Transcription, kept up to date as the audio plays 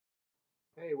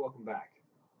Hey, welcome back.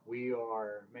 We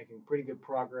are making pretty good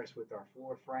progress with our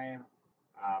floor frame,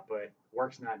 but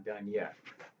work's not done yet.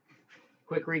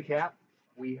 Quick recap,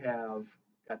 we have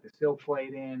got the sill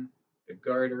plate in, the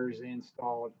girders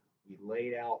installed, we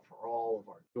laid out for all of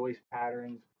our joist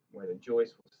patterns where the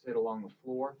joist will sit along the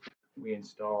floor. We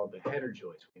installed the header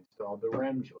joist, we installed the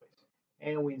rim joist,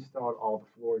 and we installed all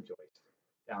the floor joists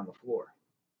down the floor.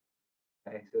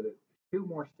 Okay, so there's two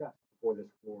more steps before this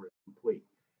floor is complete.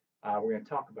 We're going to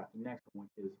talk about the next one,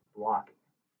 which is blocking.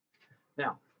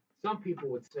 Now, some people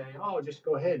would say, oh, just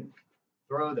go ahead and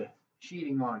throw the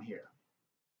sheeting on here.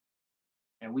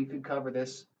 And we could cover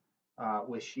this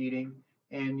with sheeting.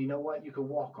 And you know what? You could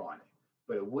walk on it,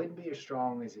 but it wouldn't be as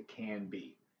strong as it can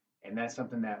be. And that's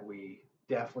something that we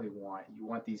definitely want. You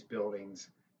want these buildings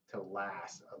to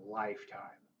last a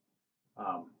lifetime.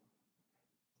 Um,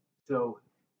 so,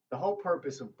 the whole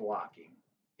purpose of blocking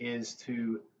is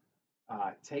to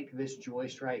take this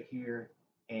joist right here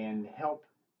and help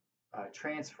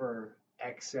transfer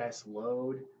excess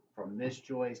load from this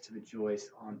joist to the joist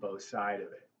on both sides of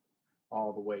it,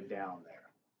 all the way down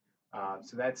there.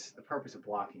 So that's the purpose of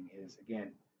blocking is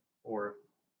again, or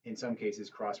in some cases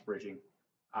cross bridging.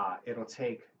 It'll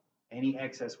take any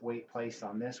excess weight placed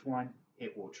on this one,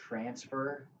 it will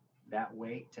transfer that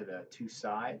weight to the two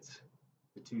sides,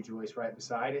 the two joists right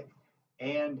beside it,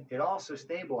 and it also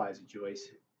stabilizes the joist,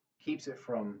 keeps it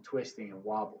from twisting and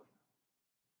wobbling.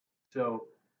 So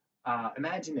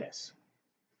imagine this.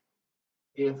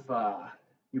 If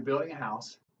you're building a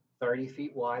house 30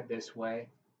 feet wide this way,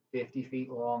 50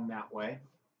 feet long that way,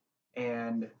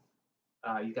 and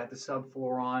you got the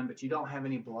subfloor on, but you don't have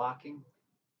any blocking,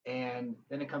 and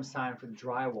then it comes time for the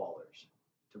drywallers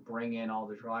to bring in all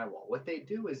the drywall. What they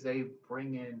do is they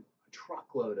bring in a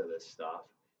truckload of this stuff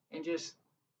and just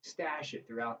stash it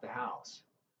throughout the house.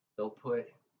 They'll put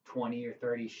 20 or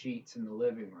 30 sheets in the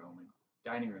living room and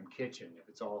dining room, kitchen, if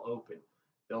it's all open.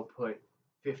 They'll put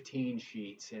 15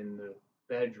 sheets in the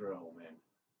bedroom and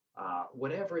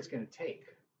whatever it's going to take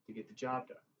to get the job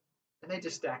done. And they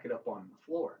just stack it up on the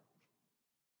floor.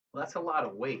 Well, that's a lot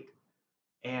of weight.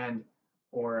 And,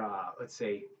 or let's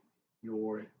say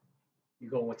you're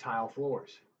going with tile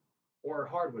floors or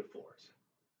hardwood floors.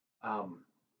 Um,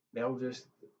 they'll just,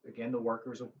 again, the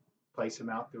workers will place them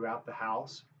out throughout the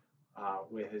house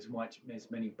with as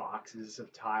many boxes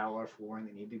of tile or flooring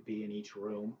that need to be in each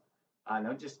room. And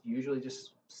they'll just usually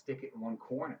just stick it in one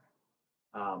corner,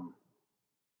 um,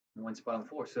 in one spot on the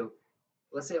floor. So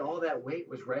let's say all that weight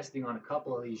was resting on a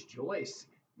couple of these joists,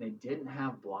 and they didn't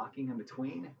have blocking in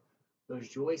between. Those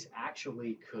joists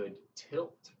actually could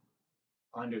tilt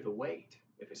under the weight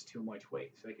if it's too much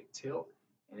weight. So they could tilt,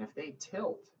 and if they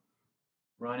tilt,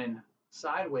 running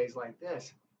sideways like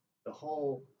this, the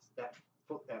whole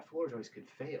that floor joist could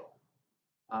fail.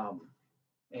 Um,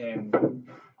 and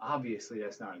obviously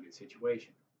that's not a good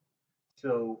situation.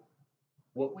 So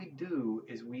what we do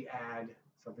is we add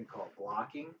something called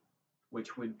blocking,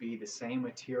 which would be the same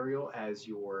material as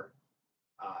your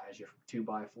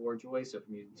 2x4 joist. So if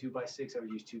I'm using 2x6, I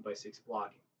would use 2x6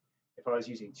 blocking. If I was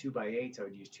using 2x8s, I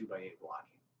would use 2x8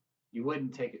 blocking. You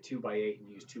wouldn't take a 2x8 and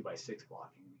use 2x6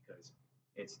 blocking because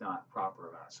it's not proper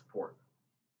amount of support.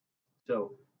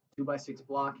 So 2x6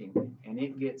 blocking, and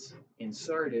it gets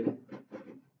inserted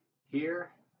here.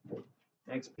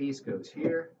 Next piece goes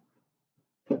here.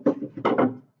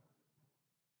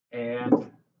 And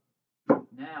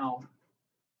now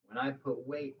when I put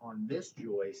weight on this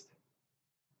joist,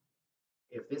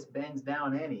 if this bends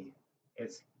down any,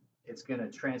 it's going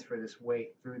to transfer this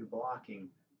weight through the blocking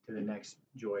to the next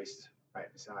joist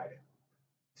right beside it.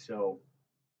 So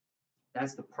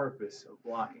that's the purpose of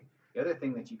blocking. The other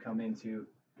thing that you come into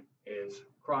is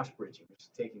cross bridging, which is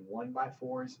taking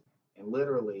 1x4s and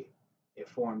literally it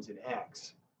forms an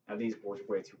X. Now these boards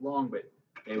are way too long, but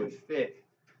they would fit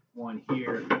one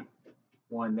here,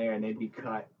 one there, and they'd be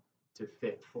cut to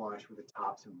fit flush with the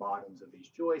tops and bottoms of these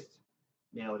joists,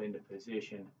 nailed into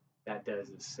position. That does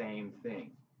the same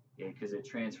thing because it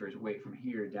transfers weight from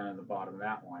here down to the bottom of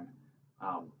that one,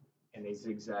 and they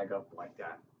zigzag up like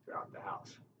that throughout the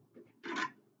house.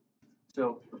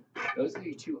 So those are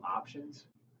the two options.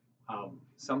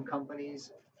 Some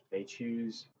companies, they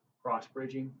choose cross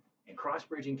bridging, and cross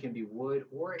bridging can be wood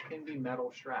or it can be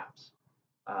metal straps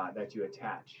that you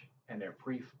attach, and they're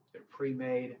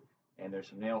pre-made, and there's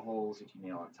some nail holes that you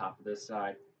nail on top of this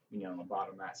side, you nail on the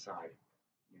bottom of that side,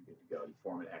 you're good to go. You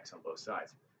form an X on both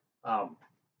sides.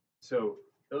 So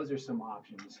those are some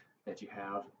options that you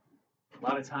have. A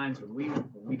lot of times when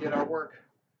we did our work,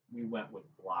 we went with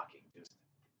blocking, just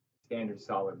standard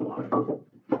solid blocking.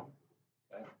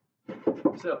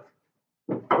 Okay? So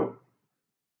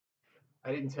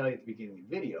I didn't tell you at the beginning of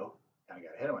the video, kind of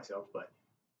got ahead of myself, but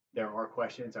there are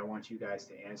questions I want you guys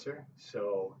to answer.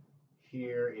 So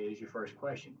here is your first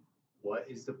question. What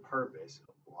is the purpose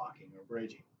of blocking or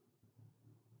bridging?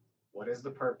 What is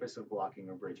the purpose of blocking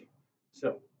or bridging?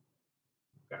 So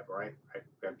grab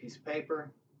a piece of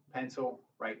paper, pencil,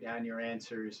 write down your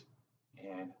answers,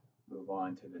 and move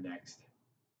on to the next.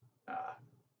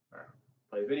 Or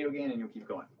play the video again, and you'll keep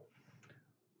going.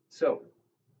 So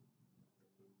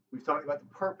we've talked about the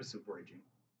purpose of bridging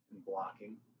and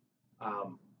blocking.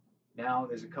 Now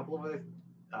there's a couple of other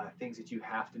things that you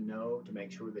have to know to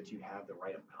make sure that you have the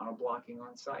right amount of blocking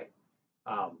on site.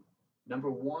 Number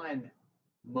one,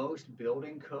 most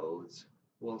building codes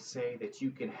will say that you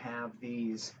can have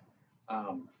these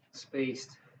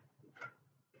spaced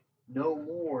no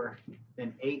more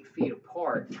than 8 feet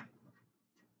apart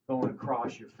going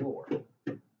across your floor.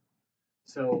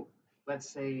 So let's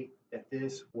say that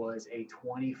this was a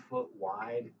 20-foot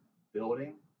wide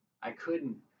building. I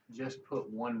couldn't just put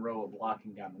one row of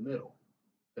blocking down the middle,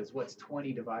 because what's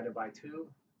 20 divided by 2?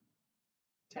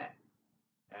 10.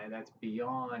 And that's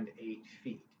beyond 8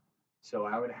 feet. So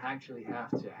I would actually have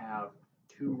to have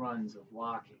 2 runs of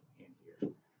blocking in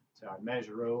here. So I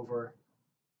measure over,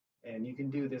 and you can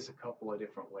do this a couple of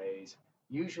different ways.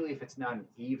 Usually if it's not an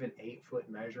even 8-foot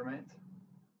measurement,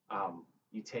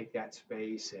 you take that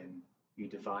space and you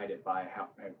divide it by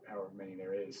however many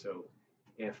there is. So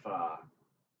if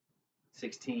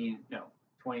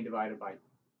 20 divided by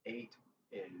 8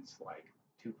 is like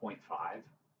 2.5,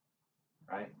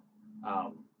 right?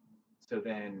 So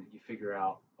then you figure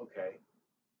out, okay,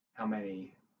 how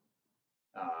many,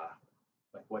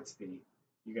 like what's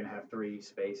you're going to have 3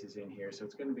 spaces in here. So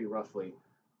it's going to be roughly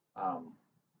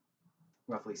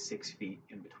 6 feet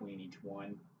in between each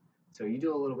one. So you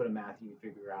do a little bit of math, you can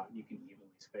figure out, you can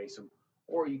evenly space them.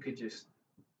 Or you could just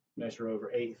measure over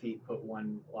 8 feet, put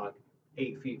one block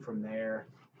 8 feet from there,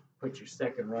 put your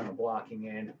second run of blocking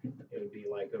in, it would be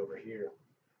like over here.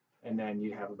 And then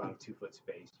you have about a 2-foot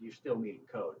space. You're still meeting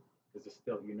code because it's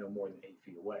still, more than 8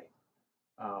 feet away.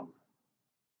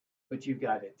 But you've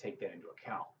got to take that into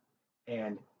account.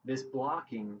 And this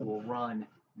blocking will run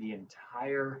the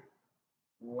entire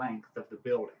length of the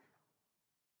building.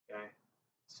 Okay,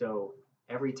 so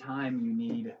every time you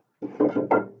need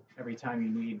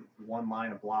one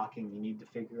line of blocking, you need to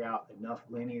figure out enough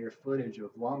linear footage of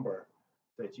lumber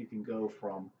so that you can go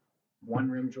from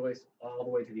one rim joist all the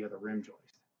way to the other rim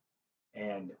joist.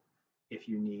 And if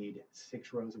you need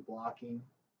 6 rows of blocking,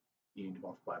 you need to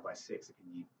multiply by 6. If you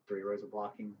need 3 rows of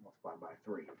blocking, multiply by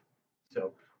 3.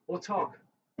 So we'll talk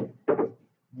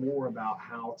more about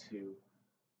how to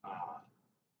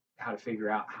figure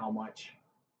out how much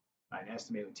and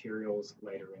estimate materials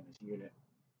later in this unit.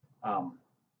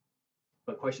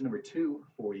 But question number 2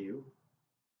 for you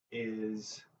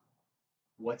is,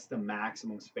 what's the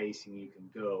maximum spacing you can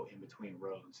go in between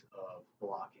rows of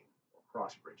blocking or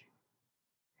cross bridging?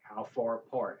 How far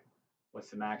apart? What's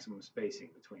the maximum spacing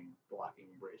between blocking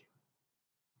and bridging?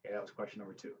 Okay, that was question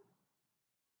number 2.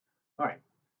 All right,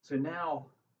 so now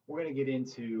we're going to get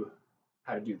into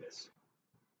how to do this.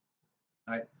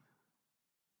 All right,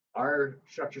 our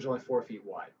structure is only 4 feet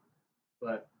wide,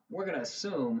 but we're going to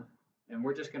assume, and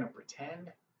we're just going to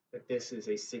pretend that this is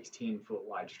a 16-foot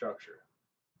wide structure.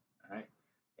 All right,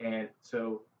 and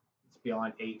so it's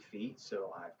beyond 8 feet,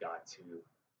 so I've got to,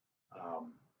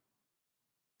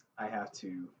 I have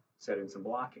to set in some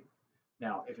blocking.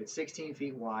 Now, if it's 16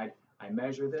 feet wide, I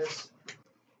measure this,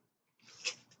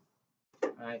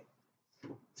 all right,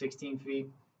 16 feet,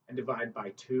 and divide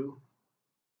by 2,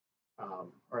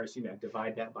 or excuse me, I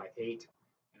divide that by 8,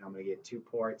 and I'm going to get 2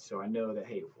 parts. So I know that,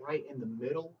 hey, right in the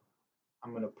middle,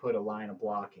 I'm going to put a line of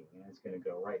blocking, and it's going to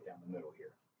go right down the middle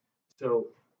here. So,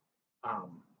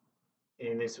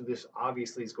 and this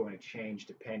obviously is going to change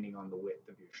depending on the width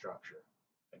of your structure.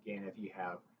 Again, if you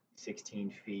have 16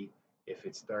 feet, if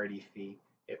it's 30 feet,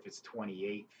 if it's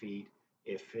 28 feet,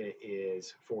 if it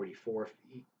is 44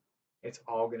 feet, it's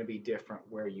all going to be different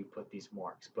where you put these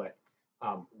marks. But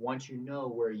once you know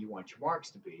where you want your marks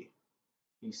to be,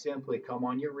 you simply come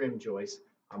on your rim joist.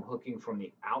 I'm hooking from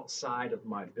the outside of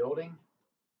my building,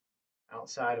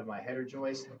 outside of my header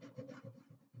joist.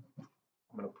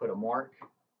 I'm going to put a mark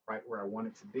right where I want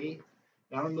it to be.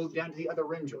 Now I'm going to move down to the other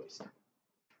rim joist.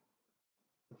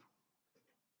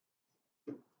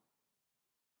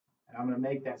 And I'm going to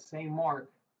make that same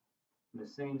mark on the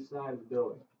same side of the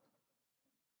building.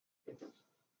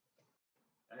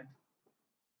 Okay.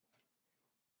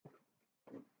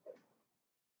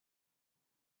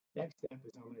 Next step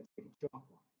is I'm going to take a chalk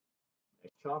line. A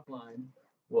chalk line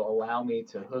will allow me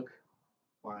to hook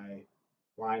my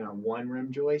line on one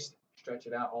rim joist stretch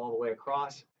it out all the way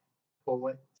across, pull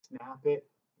it, snap it,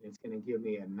 and it's going to give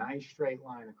me a nice straight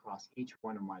line across each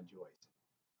one of my joists.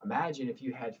 Imagine if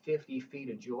you had 50 feet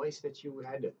of joist that you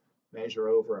had to measure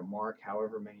over and mark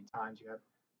however many times you have.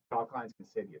 Chalk lines can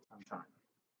save you a ton of time.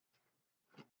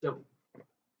 So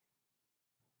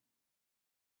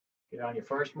get on your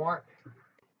first mark.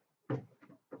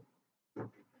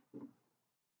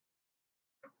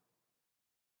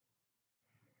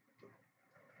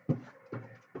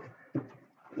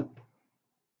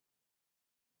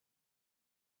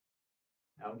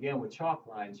 Now again, with chalk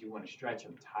lines, you want to stretch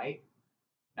them tight,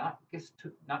 not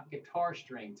guitar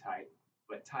string tight,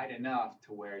 but tight enough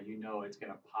to where you know it's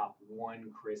going to pop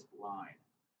one crisp line.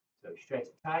 So stretch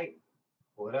it tight,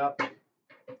 pull it up,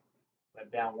 let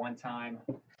it down one time,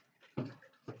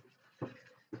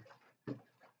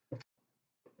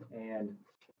 and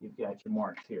you've got your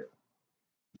marks here.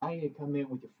 Now you need to come in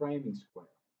with your framing square.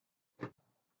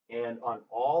 And on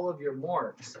all of your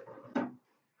marks,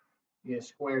 you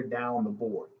square down the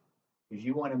board because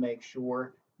you want to make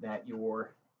sure that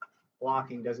your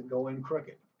blocking doesn't go in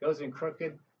crooked. If it goes in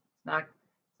crooked, it's not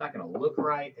going to look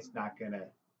right. It's not going to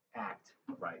act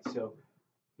right. So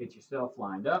get yourself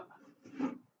lined up.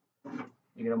 You're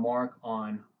going to mark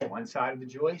on one side of the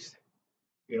joist.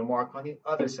 You're going to mark on the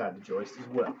other side of the joist as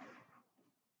well.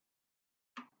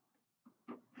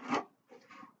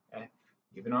 Okay.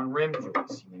 Even on rim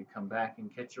joists, you need to come back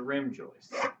and catch your rim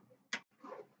joists.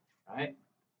 All right.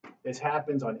 This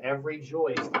happens on every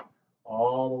joist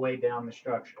all the way down the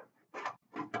structure.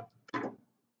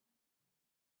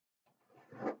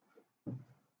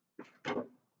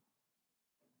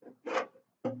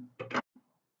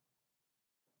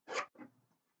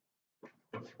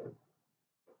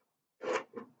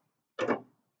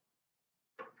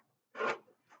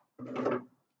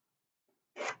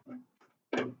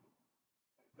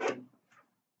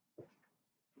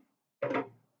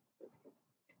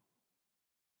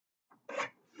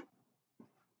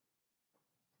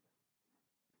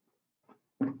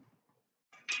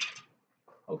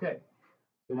 Okay,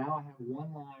 so now I have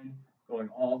one line going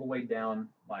all the way down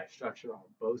my structure on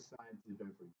both sides of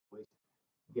every joist.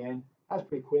 Again, that's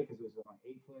pretty quick because it was an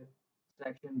 8-foot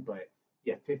section, but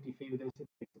yeah, 50 feet of this, it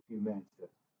takes a few minutes to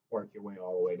work your way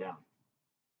all the way down.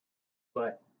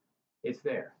 But it's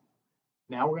there.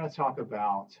 Now we're going to talk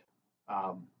about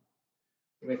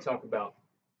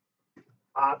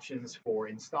options for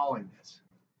installing this.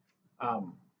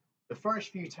 The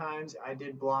first few times I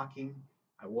did blocking,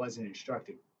 I wasn't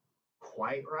instructed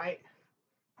quite right.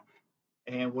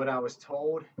 And what I was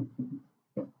told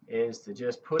is to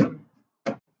just put them.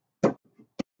 Oh,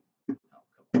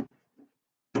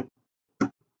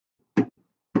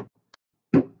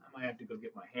 I might have to go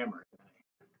get my hammer.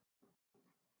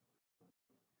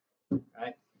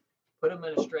 Right? Put them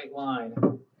in a straight line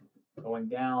going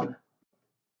down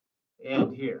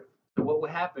and here. So what would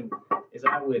happen is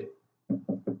I would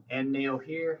end nail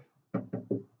here,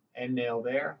 end nail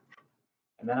there,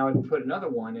 and then I would put another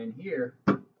one in here.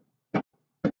 I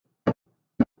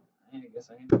guess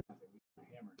I ended up with my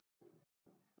hammer.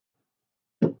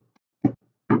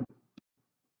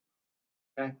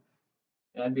 Okay,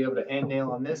 and I'd be able to end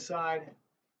nail on this side.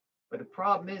 But the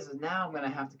problem is now I'm going to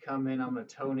have to come in, I'm going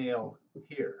to toenail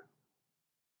here.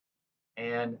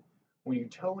 And when you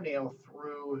toenail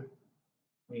through,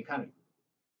 when you kind of,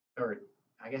 or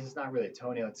I guess it's not really a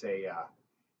toenail, it's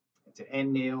an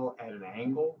end nail at an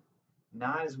angle.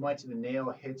 Not as much of the nail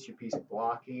hits your piece of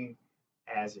blocking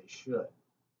as it should.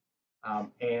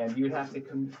 And you'd have to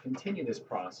continue this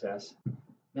process.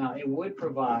 Now it would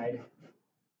provide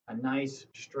a nice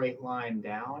straight line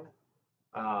down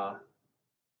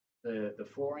the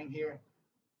flooring here,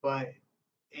 but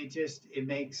it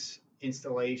makes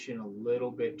installation a little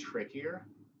bit trickier.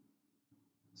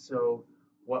 So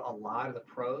what a lot of the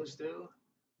pros do,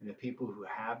 and the people who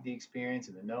have the experience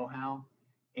and the know-how,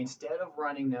 instead of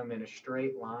running them in a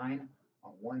straight line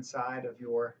on one side of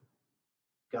your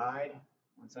guide,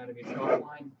 one side of your chalk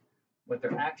line, what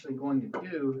they're actually going to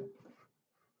do,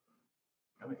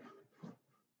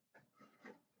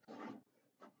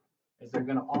 is they're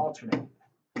going to alternate.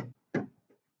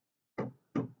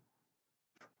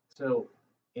 So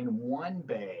in one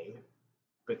bay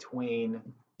between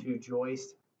two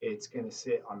joists, it's going to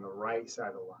sit on the right side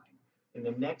of the line. In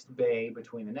the next bay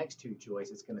between the next two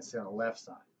joists, it's going to sit on the left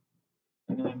side.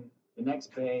 And then the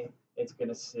next bay, it's going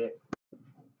to sit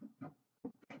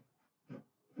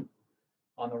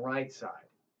on the right side.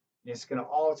 And it's going to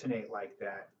alternate like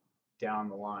that down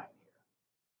the line here.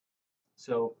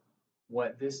 So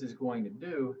what this is going to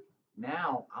do,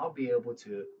 now I'll be able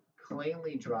to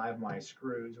cleanly drive my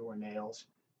screws or nails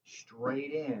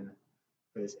straight in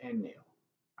for this end nail.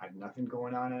 I have nothing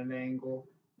going on at an angle,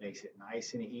 makes it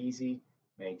nice and easy,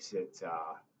 makes it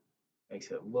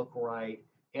look right,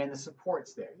 and the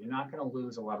support's there. You're not going to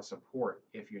lose a lot of support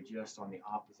if you're just on the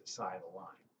opposite side of the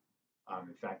line.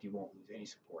 In fact, you won't lose any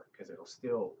support because it'll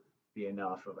still be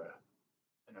enough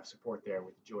support there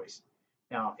with the joist.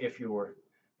 Now, if your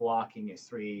blocking is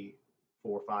 3,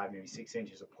 4, 5, maybe 6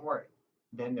 inches apart,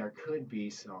 then there could be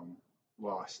some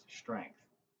lost strength.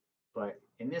 But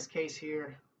in this case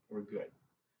here, we're good.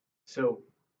 So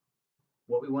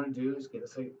what we want to do is get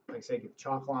the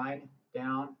chalk line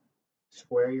down,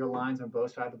 square your lines on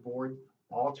both sides of the board,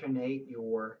 alternate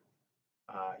your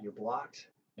blocks.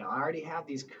 Now I already have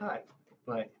these cut,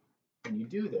 but when you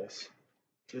do this,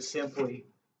 just simply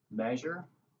measure.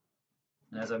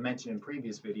 And as I mentioned in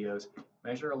previous videos,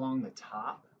 measure along the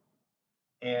top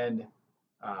and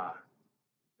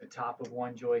the top of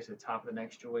one joist, the top of the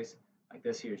next joist. Like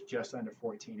this here is just under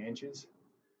 14 inches.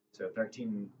 So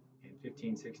 13 and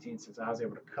 15, 16, since I was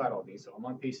able to cut all these. So all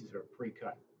my pieces are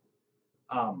pre-cut.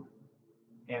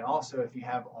 And also, if you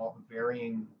have all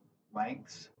varying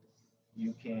lengths,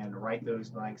 you can write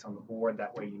those lengths on the board.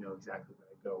 That way you know exactly where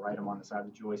they go. Write them on the side of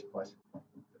the joist plus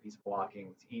the piece of blocking.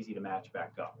 It's easy to match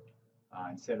back up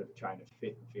instead of trying to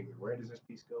fit and figure where does this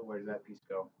piece go, where does that piece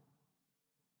go.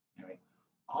 Anyway,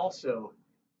 also,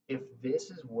 if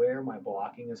this is where my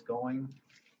blocking is going,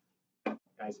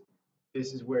 guys,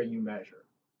 this is where you measure,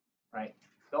 right?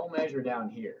 Don't measure down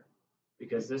here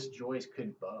because this joist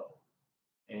could bow,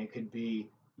 and it could be,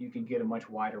 you can get a much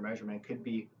wider measurement. It could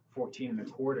be 14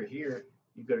 1/4 here.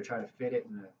 You go to try to fit it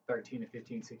in the 13 to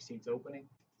 15 16ths opening.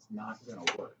 It's not going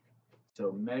to work.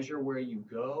 So measure where you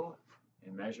go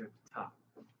and measure at the top.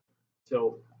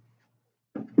 So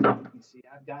you see,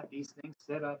 I've got these things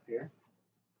set up here.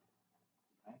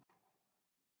 Okay.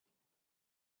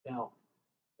 Now,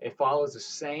 it follows the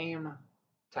same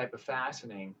type of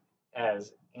fastening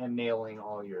as end nailing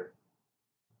all your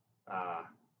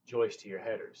joists to your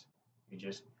headers. You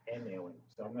just end nailing.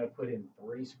 So I'm going to put in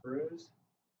 3 screws.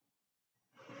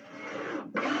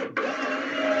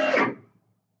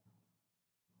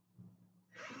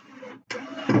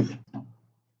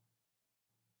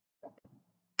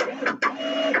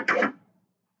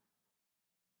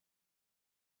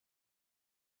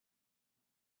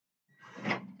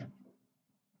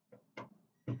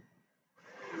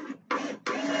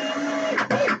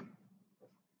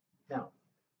 Now,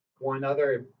 one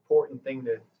other important thing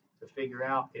to figure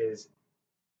out is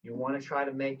you want to try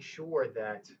to make sure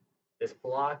that this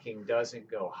blocking doesn't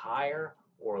go higher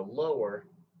or lower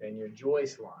than your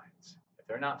joist lines. If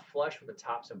they're not flush with the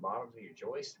tops and bottoms of your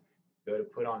joist, go to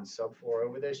put on subfloor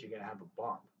over this, you're going to have a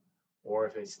bump. Or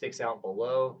if it sticks out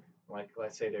below, like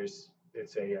let's say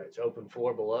it's open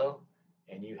floor below,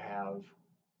 and you have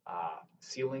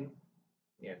ceiling,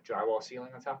 drywall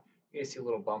ceiling on top, you're going to see a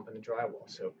little bump in the drywall.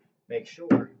 So make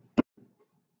sure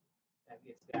that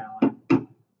gets down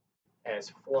as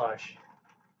flush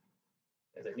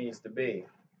as it needs to be.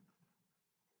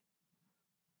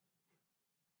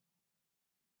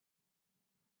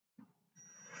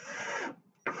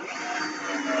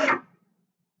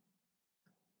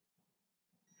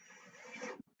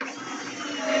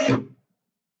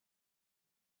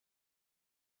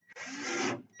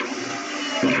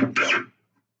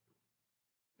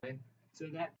 Okay. So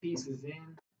that piece is in.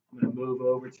 I'm going to move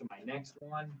over to my next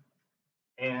one.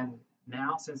 And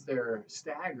now, since they're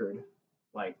staggered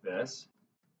like this,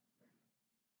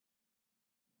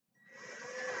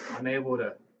 I'm able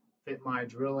to fit my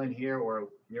drill in here, or in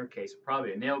your case,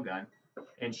 probably a nail gun,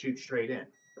 and shoot straight in.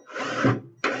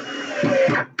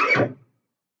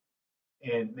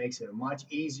 And it makes it a much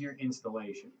easier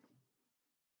installation.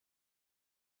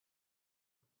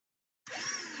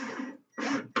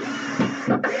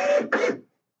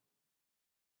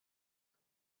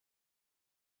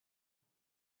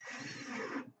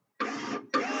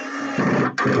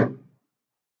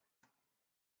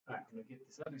 All right, I'm going to get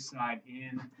this other side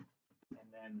in, and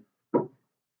then we'll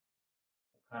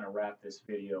kind of wrap this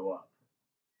video up.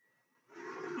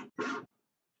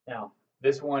 Now,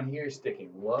 this one here is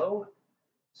sticking low,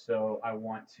 so I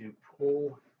want to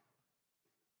pull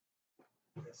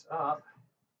this up.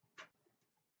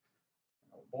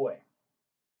 Oh boy.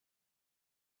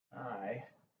 I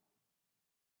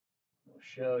will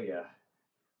show you a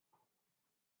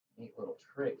neat little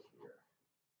trick here.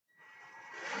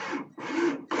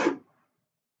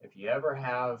 If you ever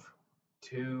have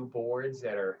 2 boards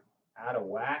that are out of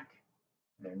whack,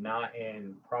 and they're not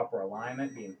in proper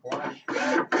alignment, being flush,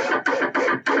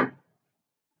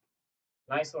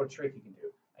 nice little trick you can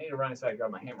do. I need to run inside and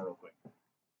grab my hammer real quick.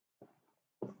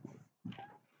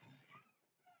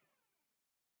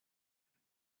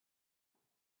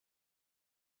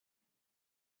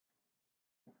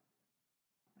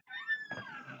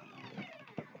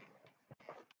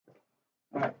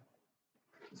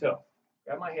 So,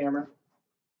 got my hammer,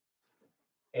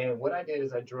 and what I did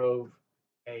is I drove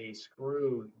a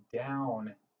screw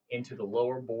down into the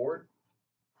lower board.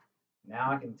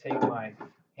 Now I can take my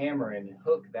hammer and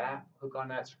hook on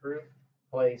that screw,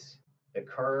 place the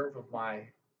curve of my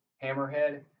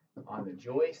hammerhead on the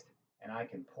joist, and I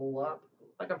can pull up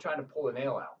like I'm trying to pull a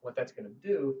nail out. What that's going to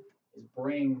do is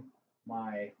bring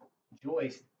my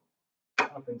joist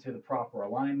up into the proper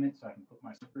alignment so I can put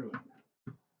my screw in there.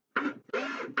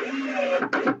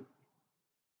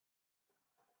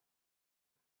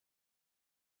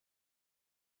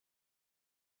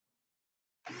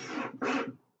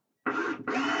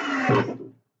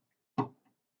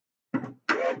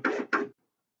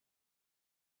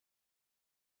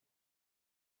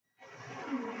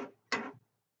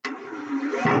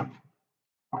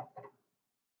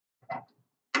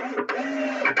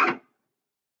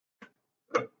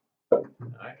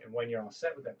 All right, and when you're all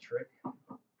set with that trick,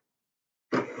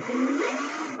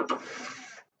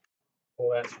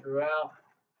 pull that screw out.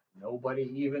 Nobody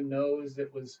even knows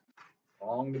it was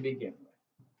wrong to begin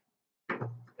with.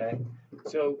 Okay,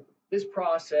 so this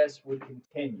process would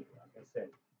continue. Like I said,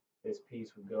 this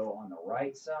piece would go on the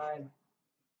right side.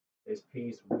 This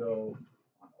piece would go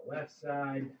on the left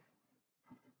side.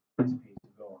 This piece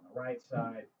would go on the right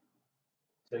side.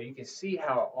 So you can see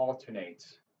how it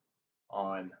alternates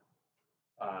on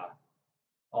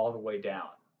all the way down.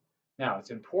 Now, it's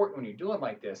important when you're doing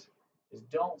like this is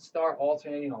don't start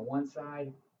alternating on one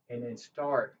side and then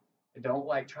don't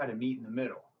like try to meet in the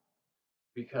middle,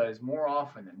 because more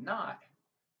often than not,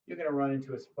 you're going to run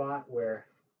into a spot where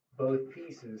both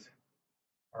pieces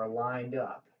are lined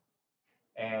up.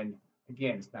 And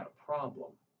again, it's not a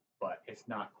problem, but it's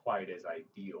not quite as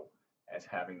ideal as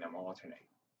having them alternate.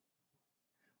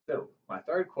 So my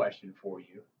third question for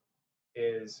you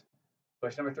is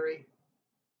question number 3.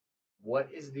 What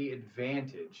is the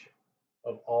advantage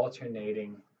of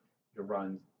alternating the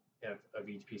runs of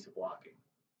each piece of blocking?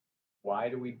 Why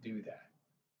do we do that?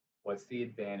 What's the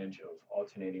advantage of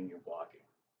alternating your blocking?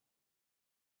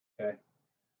 Okay.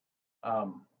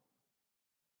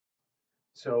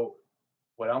 So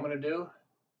what I'm going to do,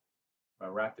 I'm going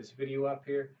to wrap this video up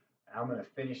here, and I'm going to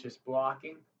finish this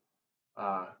blocking.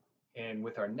 And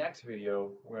with our next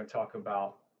video, we're going to talk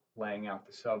about laying out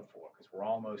the subfloor because we're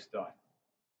almost done.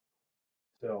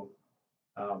 So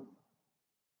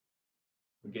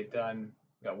we get done,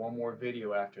 we got one more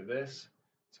video after this,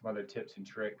 some other tips and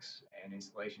tricks and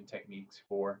installation techniques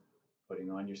for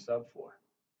putting on your subfloor.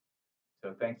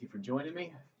 So thank you for joining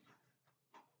me.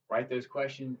 Write the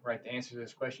answers to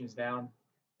those questions down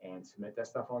and submit that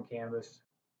stuff on Canvas,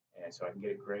 and so I can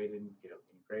get it graded, get it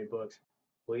in grade books.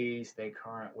 Please stay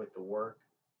current with the work.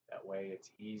 That way it's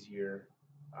easier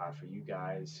for you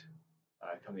guys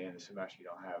come the end of the semester. You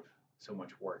don't have so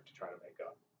much work to try to make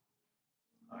up.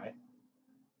 All right.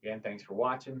 Again, thanks for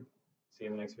watching. See you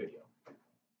in the next video.